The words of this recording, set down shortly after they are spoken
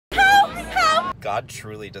God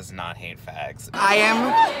truly does not hate fags. I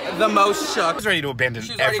am the most shook. I was ready to abandon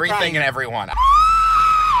everything and everyone.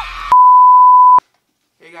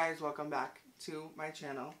 Hey guys, welcome back to my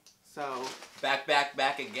channel. So,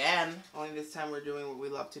 back again. Only this time we're doing what we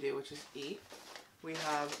love to do, which is eat. We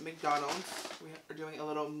have McDonald's. We are doing a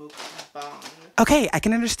little mukbang. Okay, I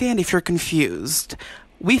can understand if you're confused.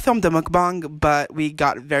 We filmed a mukbang, but we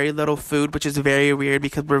got very little food, which is very weird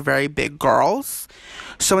because we're very big girls.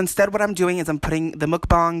 So instead what I'm doing is I'm putting the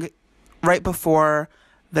mukbang right before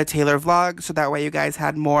the Taylor vlog, so that way you guys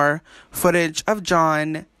had more footage of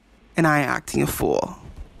John and I acting a fool.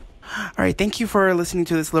 Alright, thank you for listening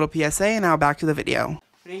to this little PSA, and now back to the video.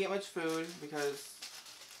 We didn't get much food because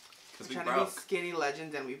we're trying to be skinny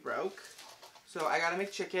legends and we broke. So I gotta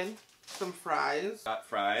make chicken, some fries. Got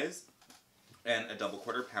fries and a double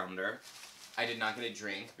quarter pounder. I did not get a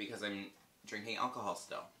drink because I'm drinking alcohol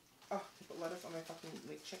still. Oh, they put lettuce on my fucking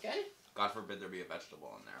chicken? God forbid there be a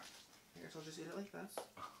vegetable in there. I guess I'll just eat it like this.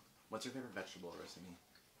 What's your favorite vegetable, Rossini?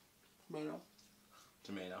 Tomato.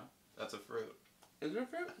 Tomato? That's a fruit. Is it a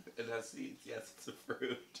fruit? It has seeds. Yes, it's a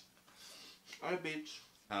fruit. I like beets.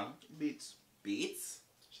 Huh? Beets. Beets?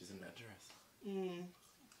 She's adventurous.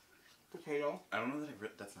 Potato. I don't know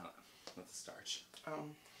that that's a starch.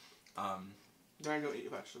 Then I don't eat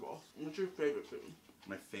vegetables. What's your favorite food?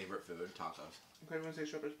 My favorite food? Tacos. Okay, I'm gonna say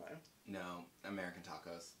shepherd's pie. No, American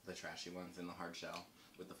tacos. The trashy ones in the hard shell.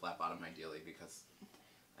 With the flat bottom ideally because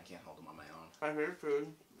I can't hold them on my own. My favorite food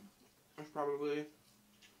is probably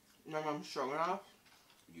my mom's stroganoff.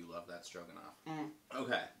 You love that stroganoff.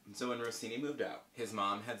 Okay, so when Rossini moved out, his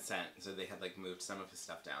mom had sent, so they had like moved some of his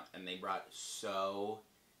stuff down, and they brought so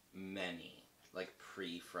many like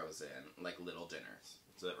pre-frozen like little dinners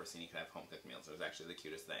so that Rossini could have home cooked meals. It was actually the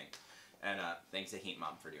cutest thing. And thanks to Heat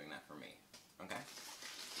Mom for doing that for me. Okay?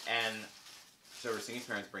 And so Rossini's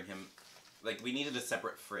parents bring him, like we needed a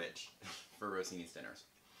separate fridge for Rossini's dinners.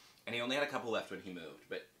 And he only had a couple left when he moved,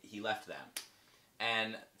 but he left them.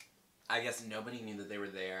 And I guess nobody knew that they were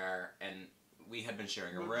there, and we had been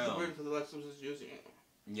sharing a room. Because Alexis was using it.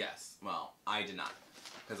 Yes. Well, I did not.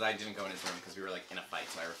 Because I didn't go in his room because we were like in a fight,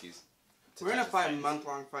 so I refused to We're in a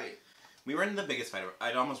 5-month-long fight. We were in the biggest fight.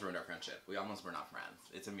 It almost ruined our friendship. We almost were not friends.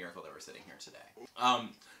 It's a miracle that we're sitting here today.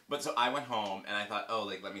 But so I went home, and I thought, oh,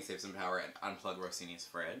 like, let me save some power and unplug Rossini's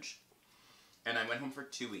fridge. And I went home for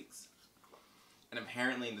 2 weeks. And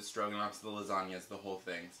apparently the stroganoffs, the lasagnas, the whole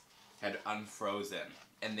things had unfrozen.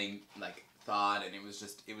 And they, like, thawed, and it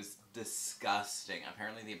was disgusting.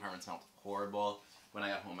 Apparently the apartment smelled horrible. When I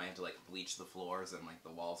got home, I had to, like, bleach the floors and, like,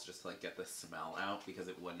 the walls just to, like, get the smell out because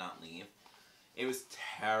it would not leave. It was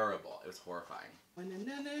terrible. It was horrifying.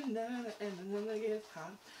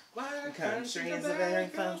 Country is a very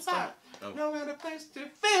fun spot. No better place to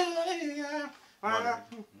feel.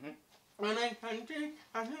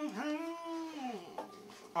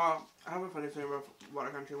 I have a funny story about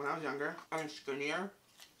water country. When I was younger, I was skinnier.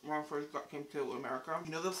 When I first came to America,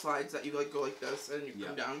 you know those slides that you like go like this and you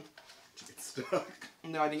come down? Did you get stuck?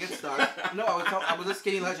 No, I didn't get stuck. No, I was a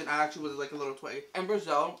skinny legend. I actually was like a little twig. In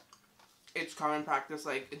Brazil, it's common practice,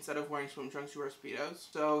 like, instead of wearing swim trunks, you wear Speedos.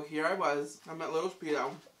 So here I was, I'm at little Speedo,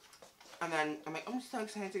 and then I'm like, I'm so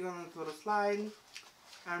excited to go on this little slide.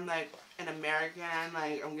 I'm like an American,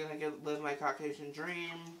 like, I'm gonna live my Caucasian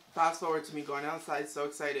dream. Fast forward to me going outside, so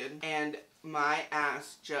excited, and my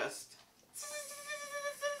ass just,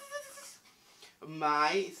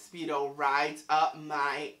 my Speedo rides up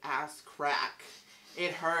my ass crack.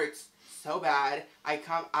 It hurts so bad. I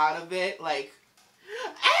come out of it like,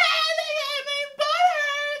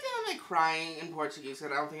 I'm like crying in Portuguese,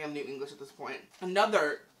 and I don't think I knew English at this point.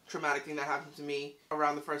 Another traumatic thing that happened to me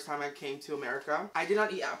around the first time I came to America. I did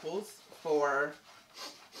not eat apples for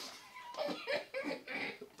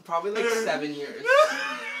probably like 7 years.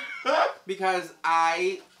 Because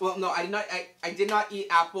I did not eat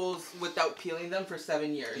apples without peeling them for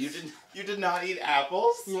 7 years. You did not eat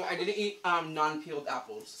apples? No, I didn't eat non-peeled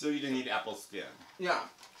apples. So you didn't eat apple skin? Yeah.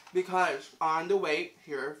 Because on the way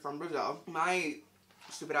here from Brazil, my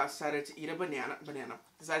stupid ass decided to eat a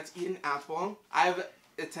decided to eat an apple. I have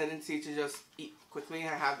a tendency to just eat quickly, and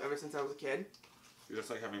I have ever since I was a kid. You just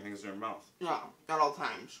like having things in your mouth. No, not all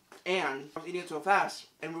times. And I was eating it so fast,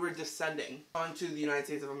 and we were descending onto the United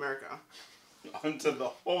States of America. Onto the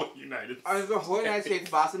whole United States. Onto the whole United States,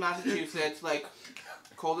 Boston, Massachusetts, like,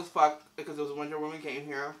 cold as fuck because it was winter when we came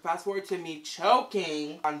here. Fast forward to me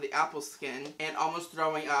choking on the apple skin and almost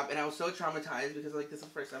throwing up, and I was so traumatized because like this is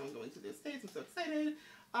the first time I'm going to the States. I'm so excited.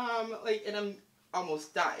 And I'm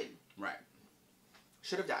almost died. Right.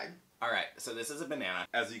 Should have died. All right. So this is a banana,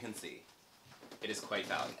 as you can see. It is quite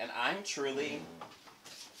valid, and I'm truly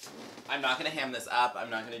I'm not gonna ham this up. I'm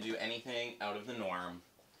not gonna do anything out of the norm.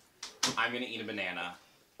 I'm gonna eat a banana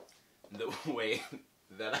the way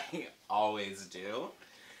that I always do.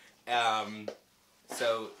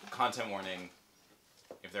 So, content warning,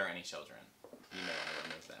 if there are any children, you may want to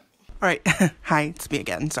remove them. Alright, hi, it's me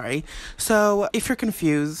again, sorry. So, if you're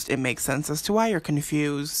confused, it makes sense as to why you're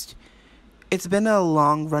confused. It's been a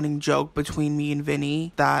long-running joke between me and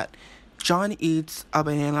Vinny that John eats a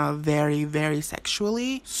banana very, very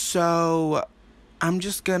sexually. So, I'm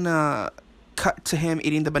just gonna cut to him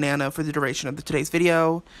eating the banana for the duration of today's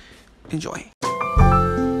video. Enjoy.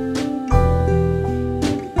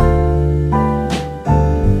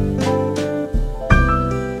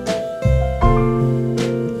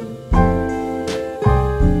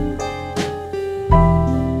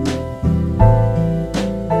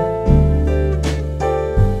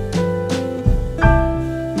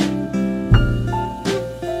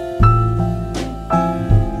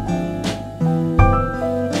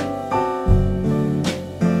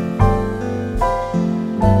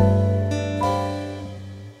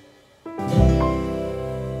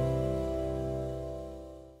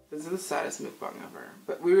 This is the saddest mukbang ever,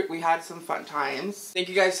 but we had some fun times. Thank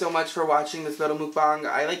you guys so much for watching this little mukbang.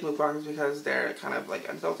 I like mukbangs because they're kind of like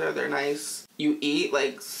unfiltered, they're nice. You eat,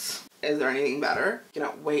 like, is there anything better?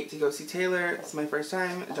 Cannot wait to go see Taylor. It's my first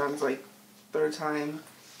time, John's like third time,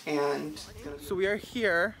 and so we are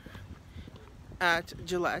here at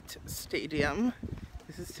Gillette Stadium.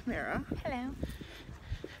 This is Tamara. Hello.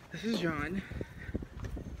 This is John,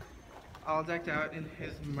 all decked out in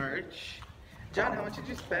his merch. John, how much did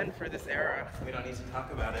you spend for this era? We don't need to talk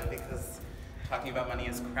about it because talking about money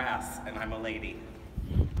is crass and I'm a lady.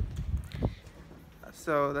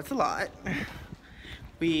 So that's a lot.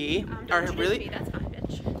 We are really... Me, that's fine,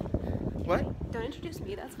 bitch. What? Don't introduce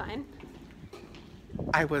me, that's fine.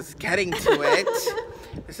 I was getting to it.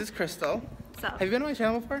 This is Krystal. What's up? Have you been on my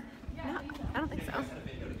channel before? No, I don't think so.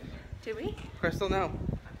 Did we? Krystal, no.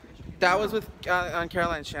 That was with on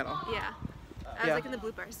Caroline's channel. Yeah. I was like in the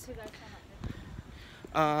bloopers.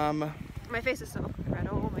 My face is so red.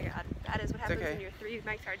 Oh my god. That is what happens when you're 3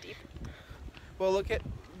 mics are deep. Well, look at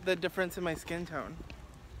the difference in my skin tone.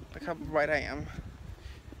 Look how bright I am.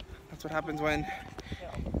 That's what happens when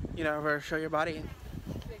you never show your body.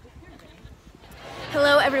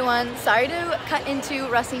 Hello everyone, sorry to cut into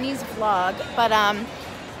Rossini's vlog, but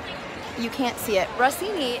you can't see it.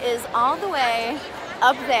 Rossini is all the way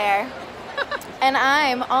up there, and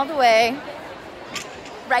I'm all the way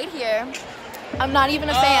right here. I'm not even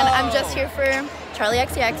a fan, I'm just here for Charli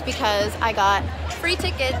XCX because I got free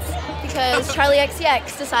tickets because Charli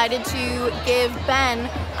XCX decided to give Ben,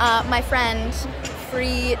 my friend,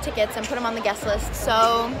 free tickets and put him on the guest list.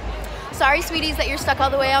 So, sorry sweeties that you're stuck all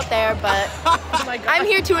the way out there, but I'm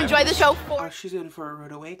here to enjoy the show. She's in for a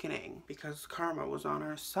rude awakening because karma was on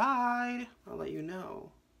our side. I'll let you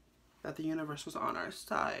know that the universe was on our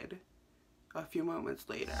side a few moments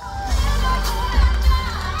later.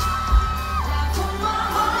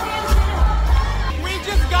 We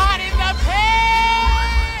just got in the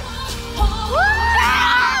pit!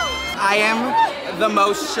 I am the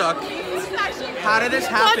most shook. How did this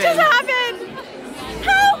happen? What just happened?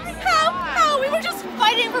 How? We were just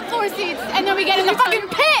fighting for floor seats, and then we get in the fucking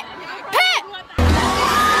pit!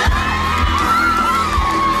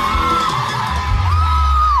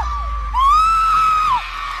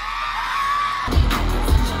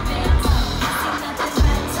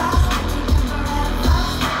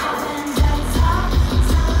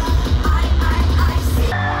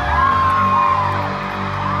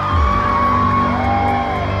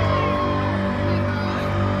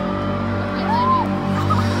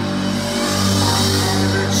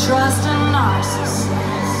 Trust a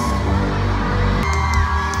narcissist.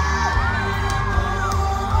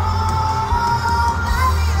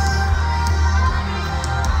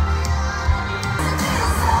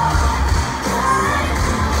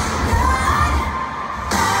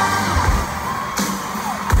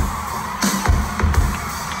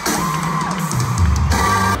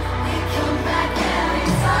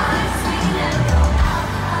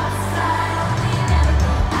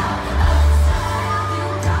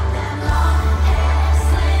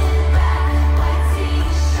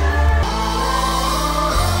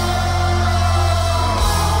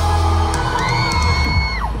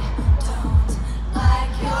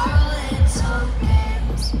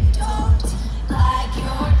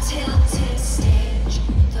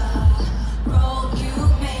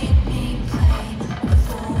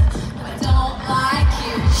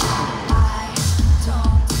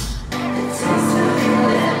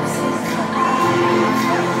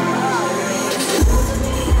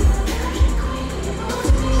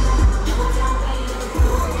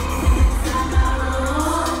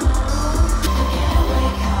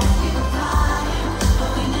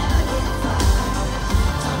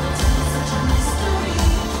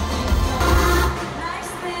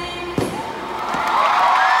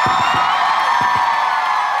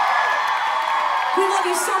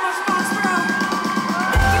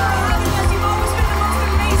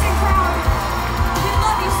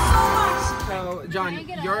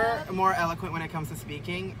 more eloquent when it comes to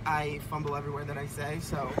speaking. I fumble every word that I say,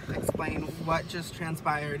 so explain what just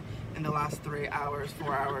transpired in the last 3 hours,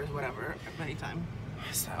 4 hours, whatever, anytime.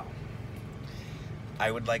 So,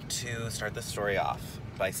 I would like to start the story off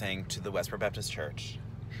by saying to the Westboro Baptist Church,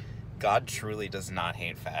 God truly does not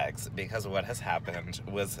hate fags, because what has happened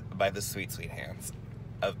was by the sweet, sweet hands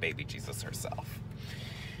of baby Jesus herself.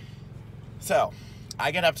 So,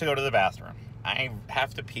 I get up to go to the bathroom. I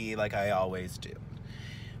have to pee like I always do.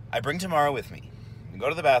 I bring Tamara with me. We go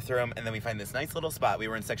to the bathroom, and then we find this nice little spot. We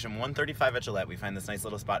were in section 135 at Gillette. We find this nice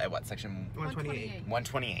little spot at what? Section 128.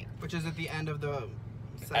 128. Which is at the end of the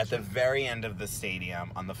section. At the very end of the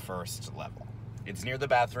stadium on the first level. It's near the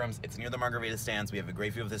bathrooms. It's near the margarita stands. We have a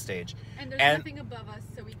great view of the stage. And there's nothing above us,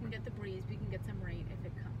 so we can get the breeze. We can get some rain if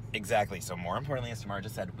it comes. Exactly. So more importantly, as Tamara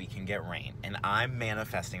just said, we can get rain. And I'm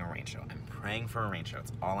manifesting a rain show. I'm praying for a rain show.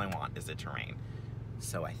 It's all I want is it to rain.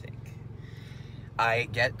 So I think. I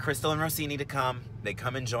get Krystal and Rossini to come. They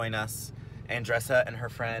come and join us. Andressa and her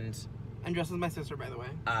friend. Andressa's my sister, by the way.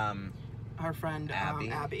 Her friend,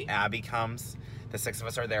 Abby. Abby comes. The 6 of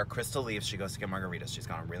us are there. Krystal leaves. She goes to get margaritas. She's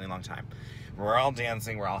gone a really long time. We're all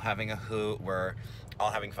dancing. We're all having a hoot. We're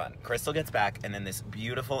all having fun. Krystal gets back, and then this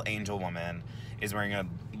beautiful angel woman is wearing a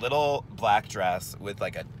little black dress with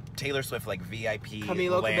like a Taylor Swift like VIP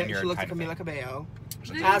lanyard. She looks like Camila Cabello.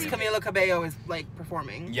 As Camila Cabello is like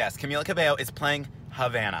performing. Yes, Camila Cabello is playing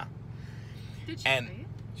Havana. Did she And play it?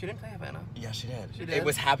 She didn't play Havana. Yeah, she did. She did? It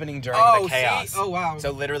was happening during the chaos. See? Oh, wow. So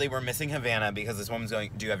literally we're missing Havana because this woman's going,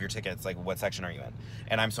 do you have your tickets? Like, what section are you in?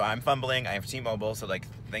 And I'm fumbling. I have T-Mobile, so like,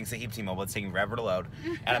 thanks to T-Mobile, it's taking forever to load.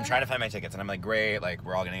 And I'm trying to find my tickets. And I'm like, great, like,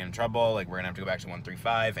 we're all getting in trouble. Like, we're going to have to go back to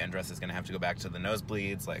 135. Andress is going to have to go back to the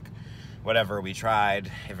nosebleeds. Like, whatever, we tried.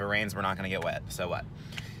 If it rains, we're not going to get wet. So what?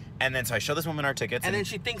 And then so I show this woman our tickets. And then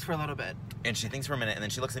she thinks for a little bit. And she thinks for a minute, and then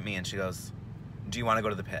she looks at me and she goes, do you want to go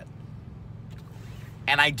to the pit?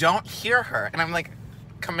 And I don't hear her. And I'm like,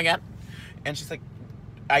 come again? And she's like,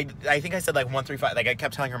 I think I said like 135. Like I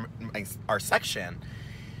kept telling her our section.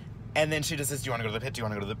 And then she just says, do you want to go to the pit? Do you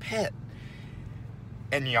want to go to the pit?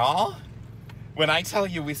 And y'all, when I tell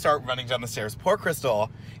you we start running down the stairs, poor Krystal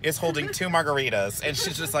is holding 2 margaritas and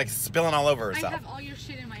she's just like spilling all over herself. I have all your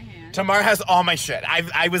shit in my hand. Tamara has all my shit.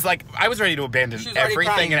 I was ready to abandon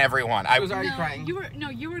everything and everyone. She was already crying. You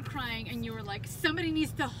were crying and you were like, somebody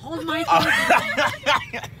needs to hold my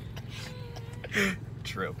thing.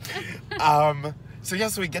 True. So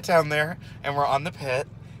yes, we get down there and we're on the pit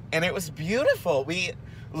and it was beautiful. We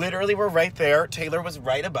literally were right there. Taylor was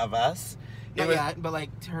right above us. But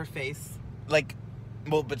like to her face. Like,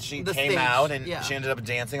 well, but she came out and she ended up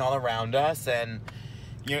dancing all around us, and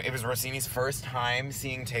you know, it was Rossini's first time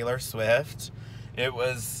seeing Taylor Swift. It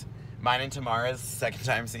was mine and Tamara's second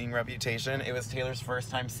time seeing Reputation. It was Taylor's first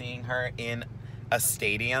time seeing her in a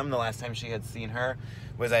stadium. The last time she had seen her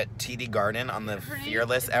was at TD Garden on the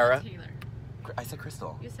Fearless era. Taylor. I said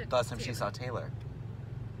Krystal. You said the last time Taylor. she saw Taylor.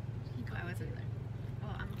 I was Taylor.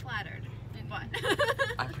 Oh, I'm flattered. What?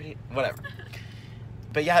 I'm pretty... whatever.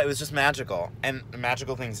 But yeah, it was just magical. And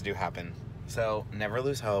magical things do happen. So, never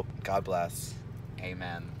lose hope. God bless.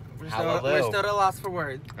 Amen. We're still at a loss for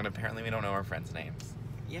words. And apparently we don't know our friends' names.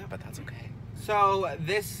 Yeah. But that's okay. So,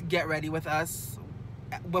 this Get Ready With Us,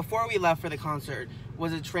 before we left for the concert,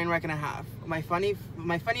 was a train wreck and a half. My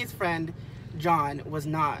funniest friend, John, was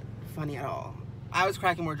not funny at all. I was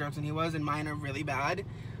cracking more jokes than he was, and mine are really bad.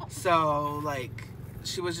 So, like,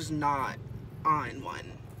 she was just not on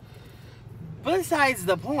one. Besides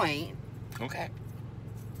the point, okay,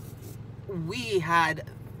 we had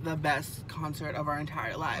the best concert of our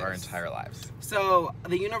entire lives. So,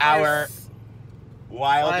 the universe... Our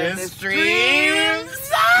wildest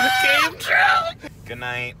dreams came true! Good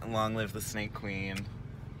night. Long live the Snake Queen.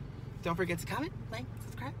 Don't forget to comment, like,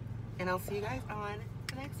 subscribe, and I'll see you guys on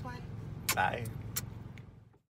the next one. Bye.